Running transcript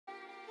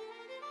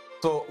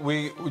So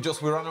we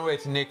ran away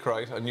to Nick,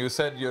 right? And you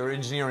said your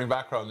engineering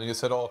background, and you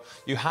said, oh,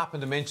 you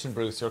happened to mention,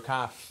 Bruce, your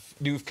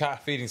new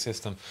calf feeding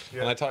system.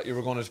 Yeah. And I thought you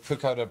were going to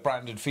pick out a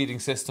branded feeding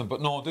system,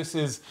 but no, this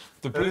is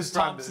the Bruce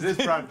Thompson. It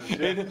is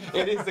branded.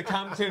 Yeah. it is the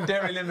Camcloon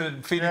Dairy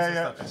Limited feeding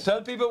system. Yeah.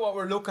 Tell people what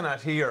we're looking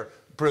at here,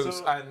 Bruce.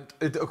 So,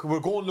 we're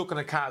going looking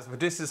at calves, but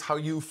this is how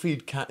you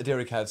feed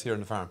dairy calves here on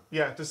the farm.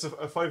 Yeah, this is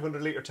a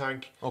 500-litre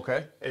tank.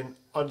 Okay. And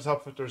on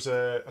top of it, there's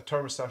a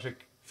thermostatic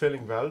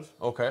filling valve.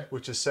 Okay.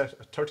 Which is set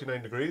at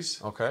 39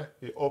 degrees. Okay.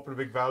 You open a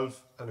big valve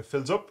and it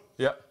fills up.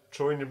 Yeah.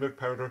 Throw in your milk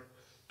powder.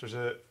 There's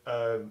a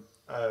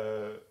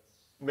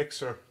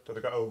mixer that I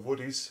got out of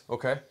Woody's.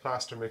 Okay.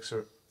 Plaster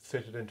mixer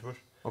fitted into it.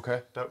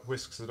 Okay. That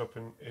whisks it up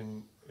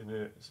in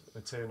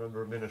I'd say in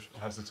under a minute. It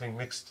has the thing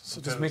mixed.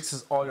 So this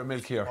mixes all your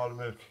milk here? All the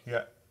milk,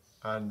 yeah.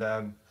 And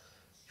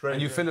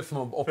you fill it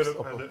from up.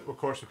 And of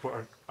course we put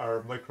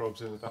our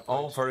microbes in at that point.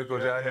 Oh, very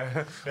good,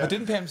 yeah. I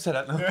didn't pay him to say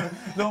that, no. Yeah.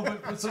 No,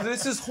 but so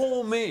this is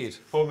homemade?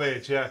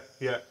 Homemade, yeah.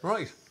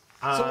 Right.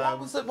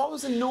 So what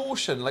was the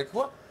notion, like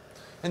what,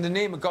 in the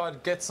name of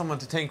God, get someone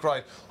to think,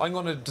 right, I'm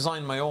going to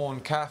design my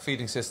own calf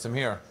feeding system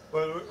here?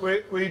 Well,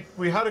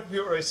 we had a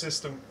computerized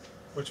system,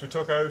 which we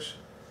took out.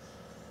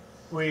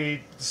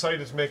 We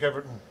decided to make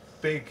everything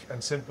big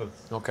and simple.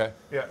 Okay.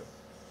 Yeah,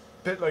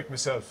 bit like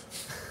myself.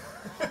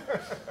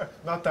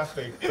 Not that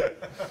big.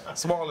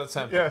 Small and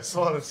simple. Yeah,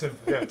 small and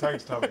simple. Yeah,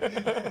 thanks, Tommy,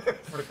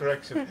 for the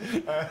correction.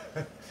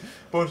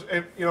 But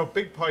you know,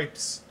 big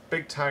pipes,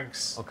 big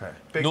tanks. Okay.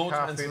 Big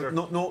calf feeder.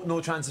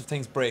 No chance of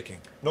things breaking.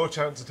 No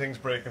chance of things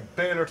breaking.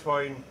 Baler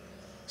twine,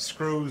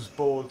 screws,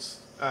 bolts,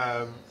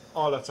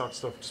 all that sort of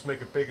stuff. Just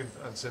make it big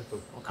and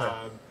simple. Okay.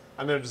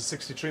 And then there's a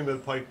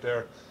 63mm pipe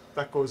there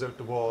that goes out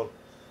the wall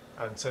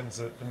and sends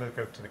the milk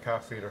out to the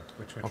calf feeder,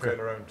 which we trail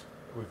around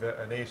with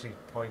an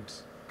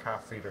 80-point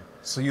calf feeder.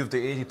 So you have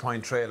the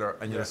 80-point trailer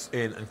and you're just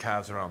in and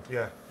calves around?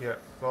 Yeah,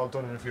 all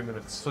done in a few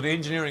minutes. So the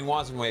engineering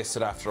wasn't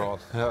wasted after all?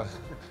 Yeah.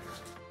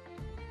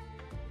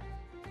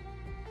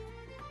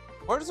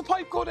 Where does the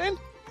pipe go in?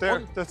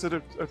 There, that's it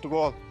at the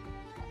wall.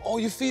 Oh,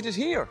 you feed it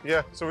here?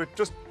 Yeah, so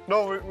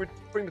we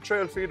bring the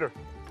trail feeder.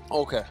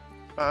 Okay.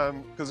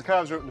 Because the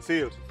calves are out in the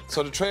field.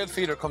 So the trail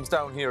feeder comes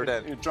down here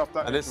then? You drop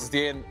that. And this is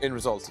the end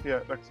result? Yeah,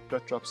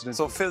 that drops it in.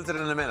 So fills it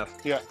in a minute?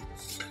 Yeah.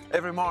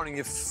 Every morning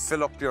you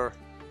fill up your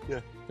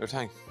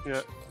tank?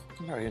 Yeah.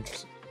 Very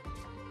interesting.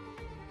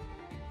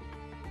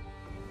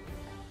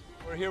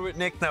 We're here with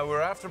Nick now.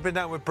 We're after been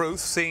down with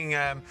Bruce, seeing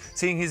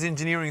his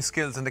engineering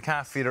skills in the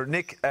calf feeder.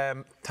 Nick,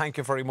 thank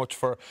you very much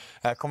for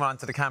coming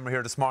onto the camera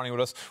here this morning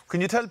with us.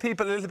 Can you tell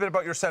people a little bit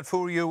about yourself?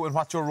 Who are you and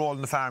what's your role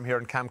in the farm here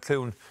in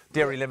Camcloon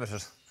Dairy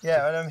Limited?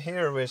 Yeah, well, I'm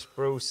here with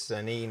Bruce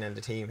and Ian and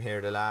the team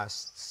here the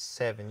last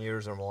 7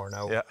 years or more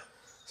now. Yeah.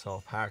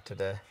 So part of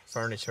the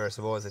furniture, I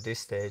suppose, at this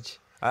stage.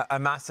 A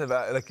massive,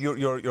 like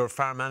you're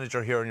farm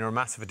manager here and you're a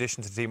massive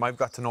addition to the team. I've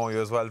got to know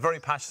you as well. Very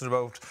passionate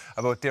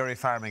about dairy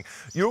farming.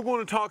 You're going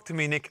to talk to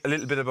me, Nick, a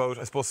little bit about,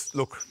 I suppose,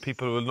 look,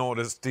 people will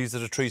notice these are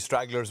the 3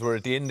 stragglers. We're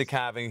at the end of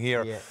calving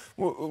here. Yeah.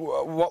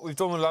 What we've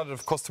done with a lot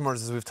of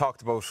customers is we've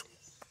talked about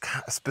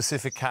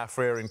specific calf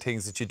rearing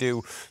things that you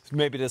do.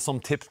 Maybe there's some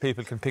tips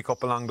people can pick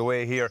up along the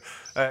way here.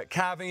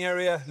 Calving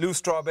area, loose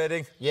straw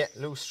bedding? Yeah,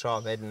 loose straw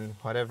bedding,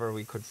 whatever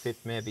we could fit,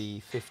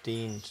 maybe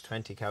 15 to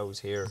 20 cows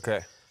here.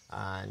 Okay.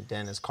 And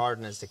then as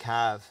cordon as the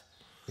calf,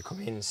 we come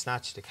in,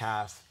 snatch the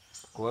calf,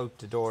 go out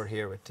the door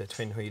here with the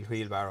twin wheel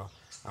wheelbarrow,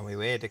 and we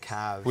weigh the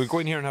calves. We'll go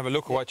in here and have a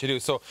look at what you do.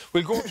 So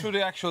we'll go through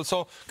the actual,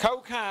 so cow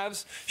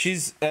calves,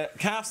 she's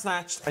calf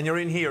snatched and you're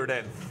in here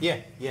then?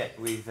 Yeah,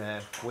 we've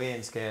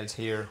weighing scales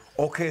here.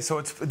 Okay,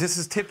 so this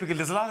is typical,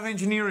 there's a lot of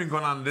engineering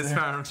going on in this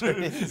farm.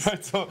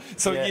 Right,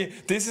 so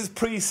this is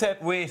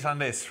preset weight on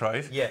this,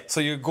 right? Yeah.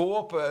 So you go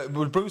up,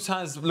 well, Bruce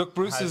has, look,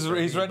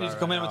 he's ready to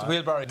come in with the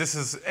wheelbarrow. This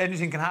is,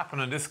 anything can happen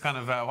in this kind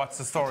of, what's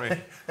the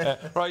story?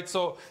 Right,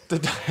 so the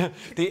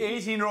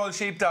 18-year-old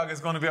sheepdog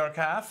is going to be our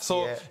calf.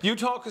 So you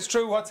talk us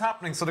through what's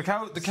happening. So the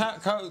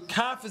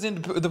calf is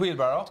in the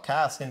wheelbarrow.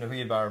 Calf's in the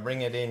wheelbarrow,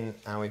 bring it in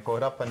and we put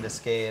it up on the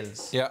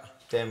scales. Yeah.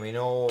 Then we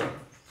know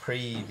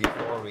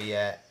before we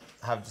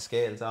have the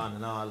scales on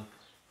and all,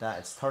 that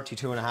it's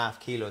 32.5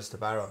 kilos to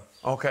barrow.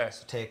 Okay.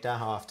 So take that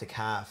off the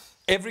calf.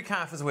 Every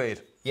calf is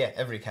weighed? Yeah,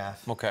 every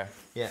calf. Okay.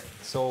 Yeah,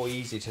 so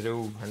easy to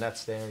do, and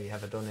that's there, you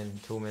have it done in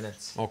 2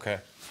 minutes. Okay.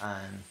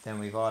 And then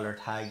we've all our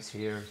tags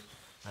here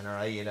and our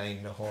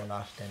iodine, the whole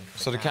lot then.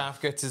 So the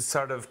calf gets its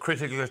sort of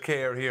critical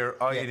care here,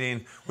 iodine.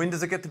 Yeah. When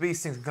does it get the bee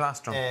stings and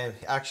colostrum?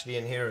 Actually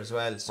in here as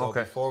well, so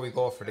before we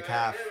go for the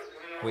calf,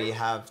 we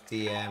have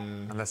the...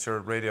 Unless your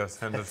radio's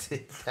tended.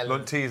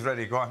 Lunch tea's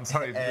ready, go on,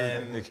 sorry.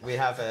 We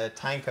have a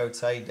tank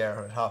outside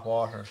there with hot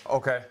water.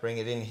 Okay. Bring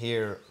it in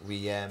here.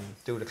 We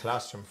do the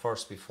colostrum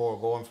first before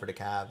going for the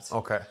calves.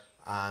 Okay.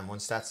 And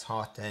once that's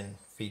hot, then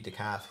feed the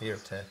calf here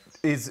to...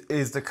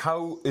 Is the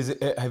cow,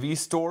 have you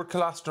stored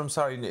colostrum,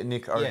 sorry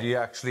Nick, or do you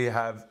actually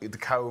have, the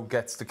calf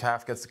gets the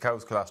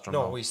cow's colostrum?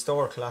 No, we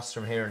store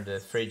colostrum here in the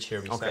fridge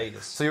here beside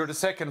us. So you're the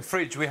second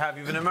fridge, we have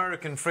an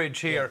American fridge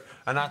here,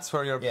 and that's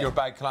where your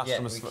bag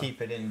colostrum is. Yeah, we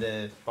keep it in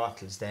the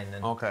bottles then.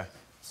 And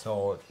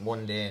So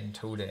 1 day and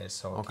 2 days,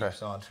 so it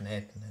keeps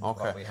alternating.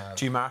 What we have.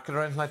 Do you mark it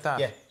or anything like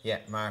that? Yeah,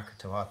 mark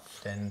it to what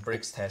then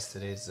bricks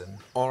tested is. And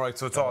all right,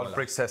 so it's all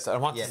bricks tested.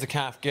 And what does the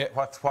calf get?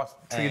 What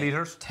 3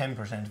 litres?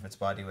 10% of its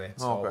body weight.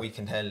 So we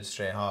can tell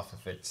straight off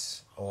if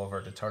it's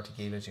over the 30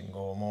 kilos, you can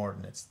go more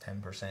than it's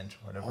 10% or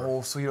whatever.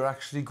 Oh, so you're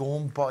actually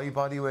going by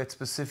body weight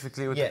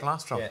specifically with the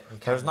colostrum? Yeah,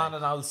 there's not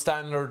an old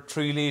standard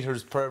 3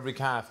 litres per every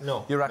calf?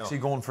 No. You're actually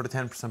going for the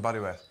 10% body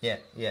weight? Yeah.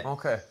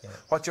 Okay. Yeah.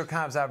 What's your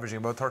calves averaging,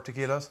 about 30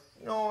 kilos?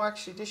 No,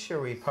 actually this year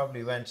we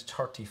probably went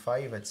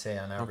 35, I'd say,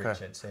 on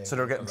average. I'd say. So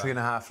they're getting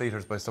 3.5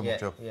 litres by stomach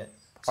tube? Yeah.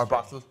 Or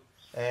bottle?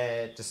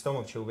 The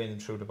stomach tube in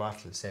through the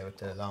bottle, say, with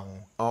the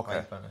long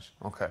pipe on it.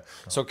 Okay.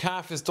 So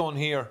calf is done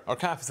here. Our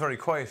calf is very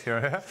quiet here.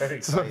 Yeah? Very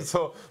quiet.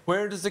 So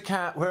where does the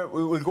calf?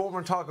 We'll go over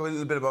and talk a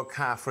little bit about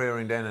calf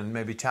rearing then, and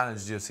maybe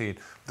challenges you've seen.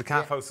 The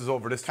calf house is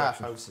over this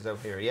direction. Calf house is out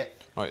here. Yeah.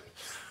 Right.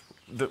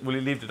 Will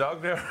you leave the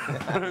dog there?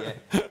 Yeah.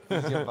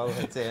 He's jump out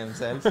and say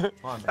himself.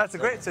 That's a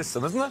great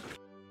system, isn't it?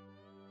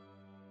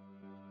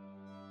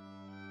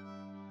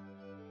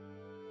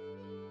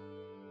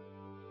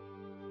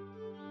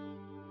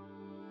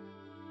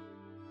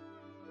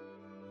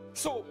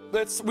 So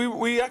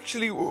we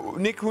actually,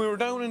 Nick, we were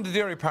down in the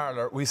dairy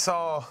parlour, we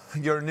saw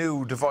your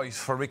new device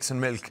for mixing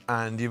milk,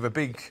 and you have a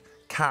big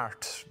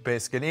cart,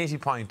 basically an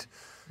 80-point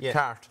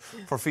cart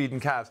for feeding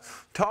calves.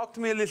 Talk to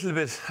me a little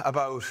bit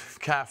about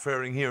calf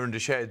rearing here in the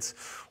sheds.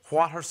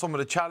 What are some of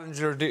the challenges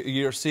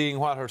you're seeing?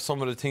 What are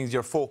some of the things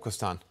you're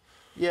focused on?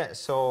 Yeah,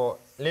 so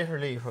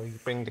literally when we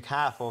bring the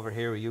calf over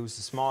here, we use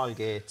the small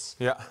gates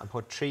and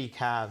put 3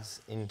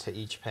 calves into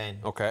each pen.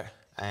 Okay.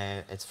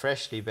 It's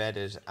freshly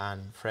bedded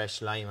and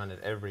fresh lime on it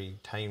every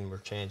time we're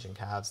changing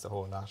calves, the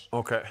whole lot.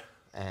 Okay.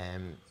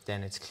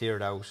 Then it's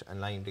cleared out and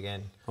limed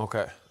again.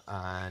 Okay.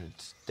 And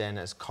then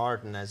as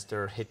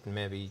they're hitting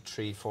maybe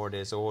 3-4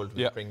 days old,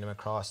 we bring them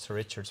across to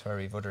Richards where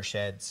we've other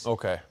sheds.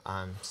 Okay.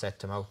 And set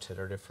them out to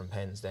their different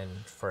pens then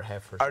for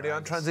heifers. Are they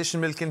on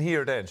transition milk in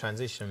here then?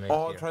 Transition milk.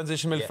 All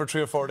transition milk for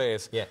 3 or 4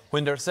 days? Yeah.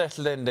 When they're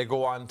settled in, they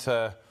go on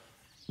to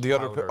the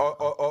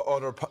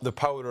the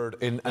powdered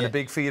in and a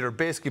big feeder.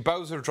 Basically,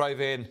 Bowser drive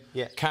in,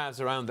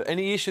 calves around it.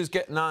 Any issues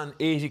getting on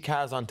 80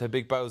 calves onto a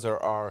big Bowser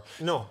or?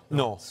 No.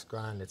 It's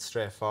grand. It's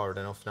straightforward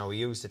enough. Now we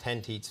use the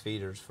 10 teats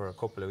feeders for a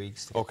couple of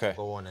weeks to get them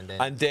going,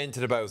 and then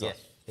to the Bowser.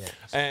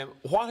 Yeah.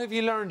 What have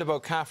you learned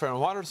about calf rearing?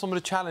 What are some of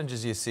the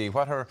challenges you see?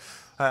 What are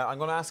I'm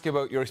going to ask you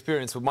about your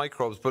experience with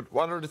microbes, but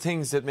what are the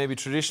things that maybe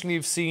traditionally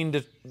you've seen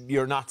that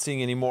you're not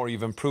seeing anymore,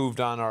 you've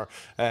improved on, or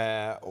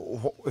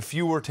if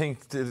you were to think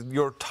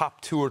your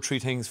top 2 or 3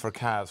 things for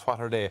calves, what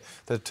are they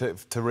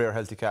to rear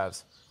healthy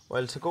calves?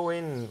 Well, to go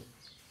in,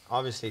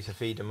 obviously to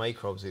feed the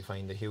microbes we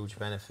find a huge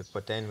benefit,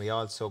 but then we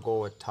also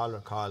go with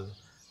Tolercol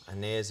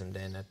and Nasum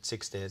then at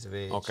 6 days of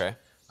age. Okay.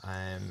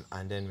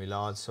 And then we'll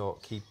also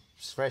keep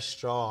fresh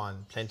straw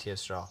and plenty of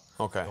straw.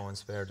 Okay. Don't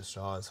spare the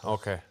straws.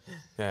 Okay.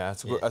 Yeah,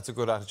 that's a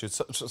good attitude.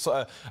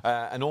 So,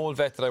 an old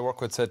vet that I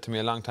work with said to me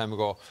a long time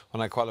ago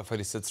when I qualified,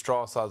 he said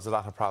straw solves a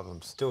lot of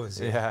problems.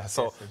 Does, yeah.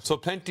 So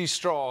plenty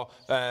straw.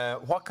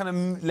 What kind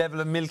of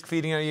level of milk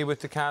feeding are you with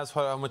the calves?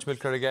 How much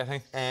milk are they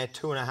getting?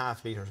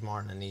 2.5 litres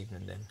morning and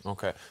evening then.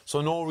 Okay. So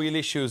no real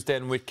issues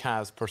then with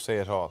calves per se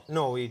at all?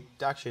 No, we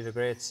actually had a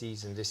great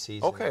season this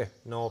season. Okay.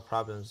 No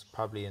problems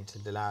probably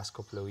until the last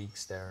couple of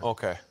weeks there.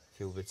 Okay.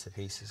 Few bits and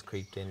pieces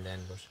creeped in then,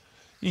 but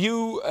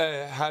you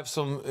have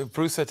some.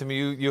 Bruce said to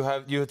me you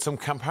had some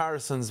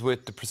comparisons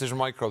with the Precision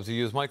Microbes. You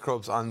use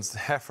microbes on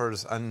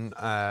heifers and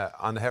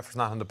on the heifers,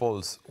 not on the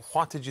bulls.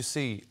 What did you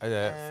see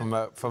from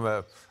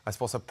a I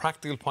suppose a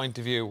practical point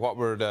of view? What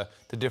were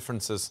the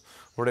differences?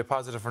 Were they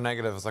positive or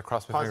negative? As I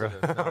crossed my finger.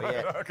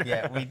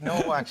 Yeah, we'd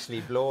no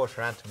actually bloat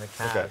or anything with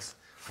calves.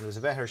 There was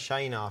a better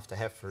shine off the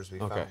heifers we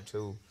found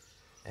too.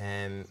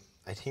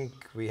 I think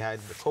we had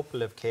a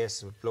couple of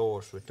cases with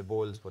bloat with the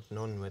bulls, but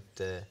none with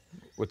the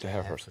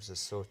heifers as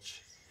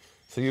such.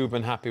 So you've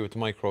been happy with the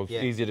microbes,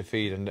 easy to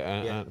feed and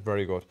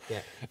very good. Yeah.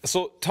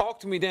 So talk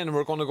to me then,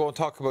 we're going to go and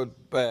talk about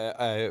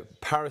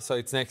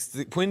parasites next.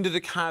 When do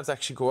the calves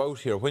actually go out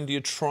here? When do you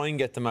try and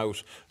get them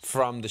out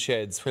from the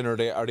sheds? When are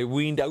they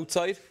weaned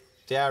outside?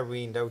 They are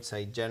weaned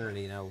outside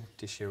generally now.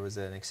 This year was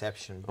an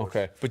exception.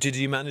 Okay, but did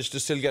you manage to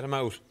still get them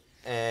out?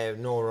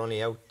 No, we're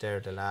only out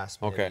there the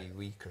last maybe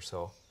week or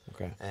so.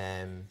 Okay.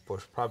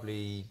 But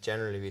probably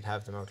generally we'd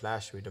have them out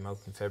last year. We'd have them out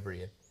in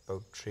February at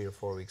about 3 or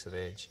 4 weeks of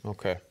age.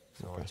 Okay.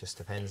 So it just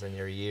depends on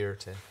your year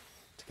to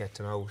get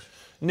them out.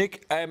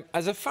 Nick,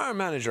 as a farm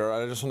manager,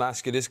 I just want to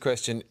ask you this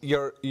question.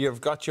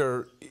 You've got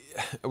your.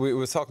 We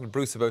were talking to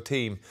Bruce about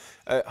team.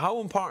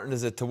 How important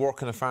is it to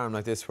work on a farm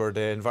like this, where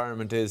the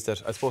environment is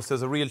that I suppose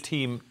there's a real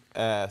team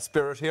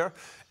spirit here.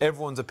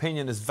 Everyone's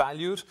opinion is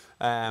valued.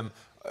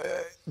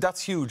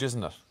 That's huge,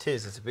 isn't it? It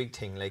is. It's a big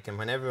thing. Like, and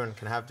when everyone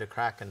can have the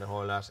crack and the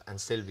whole lot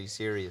and still be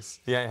serious,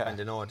 and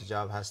they know the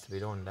job has to be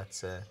done,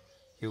 that's a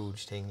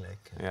huge thing.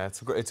 Like, yeah,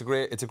 it's a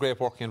great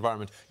working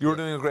environment. You're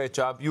doing a great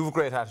job. You have a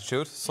great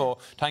attitude. So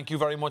thank you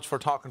very much for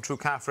talking through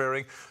calf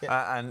rearing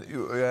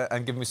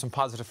and giving me some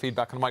positive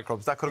feedback on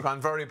microbes. That could have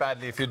gone very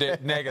badly if you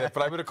did negative,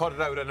 but I would have cut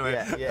it out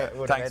anyway. Yeah,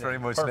 thanks very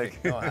much,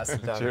 perfect. Nick. No hassle,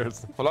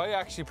 Cheers. Well, I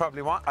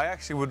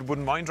actually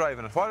wouldn't mind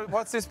driving it.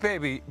 What's this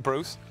baby,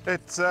 Bruce?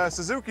 It's a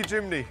Suzuki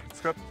Jimny. It's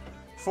got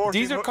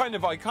 14. These are kind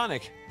of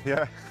iconic.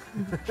 Yeah.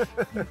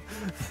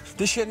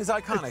 This shit is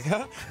iconic,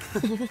 huh?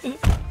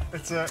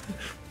 It's a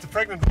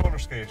pregnant roller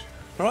skate.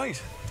 Right.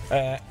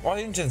 What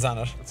engine's on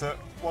it? It's a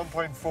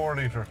 1.4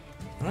 litre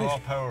raw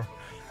power.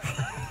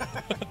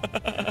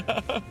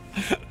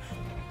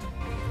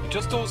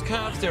 Just those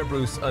calves there,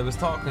 Bruce. I was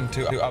talking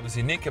to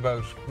obviously Nick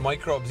about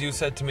microbes. You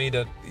said to me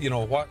that, you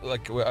know,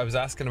 I was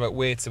asking about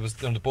weights. It was,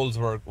 you know, the bulls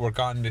were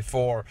gone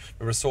before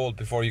they were sold,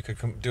 before you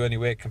could do any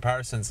weight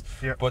comparisons.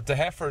 Yeah. But the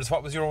heifers,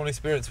 what was your own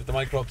experience with the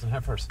microbes and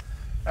heifers?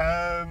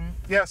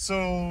 Yeah,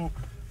 so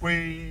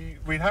we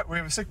have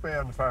a sick bay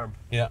on the farm.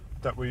 Yeah.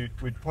 That we'd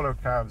pull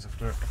out calves if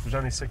there's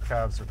any sick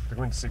calves, they're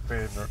going to sick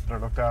bay and they're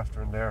looked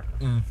after in there.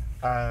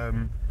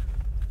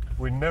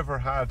 We never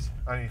had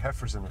any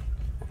heifers in it.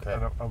 Okay.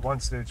 And at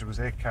one stage there was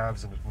 8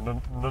 calves in it.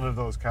 None of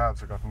those calves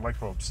had gotten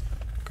microbes.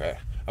 Okay.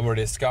 And were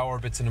they scour,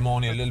 bits of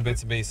pneumonia, little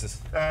bits and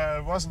pieces?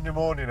 It wasn't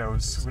pneumonia now. It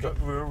was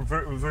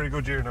a very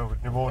good year now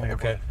with pneumonia.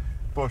 Okay.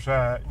 But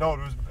no,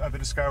 there was a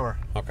bit of scour.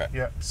 Okay.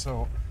 Yeah,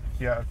 so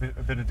yeah,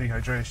 a bit of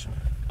dehydration.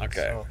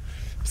 Okay.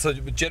 So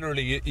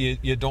generally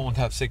you don't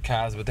have sick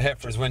calves, but the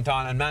heifers went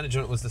on and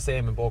management was the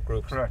same in both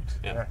groups? Correct.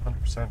 Yeah,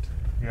 100%.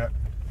 Yeah.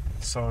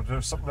 So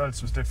there's something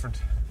else was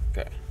different.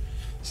 Okay.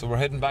 So we're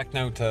heading back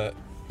now to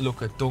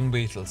look at dung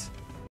beetles.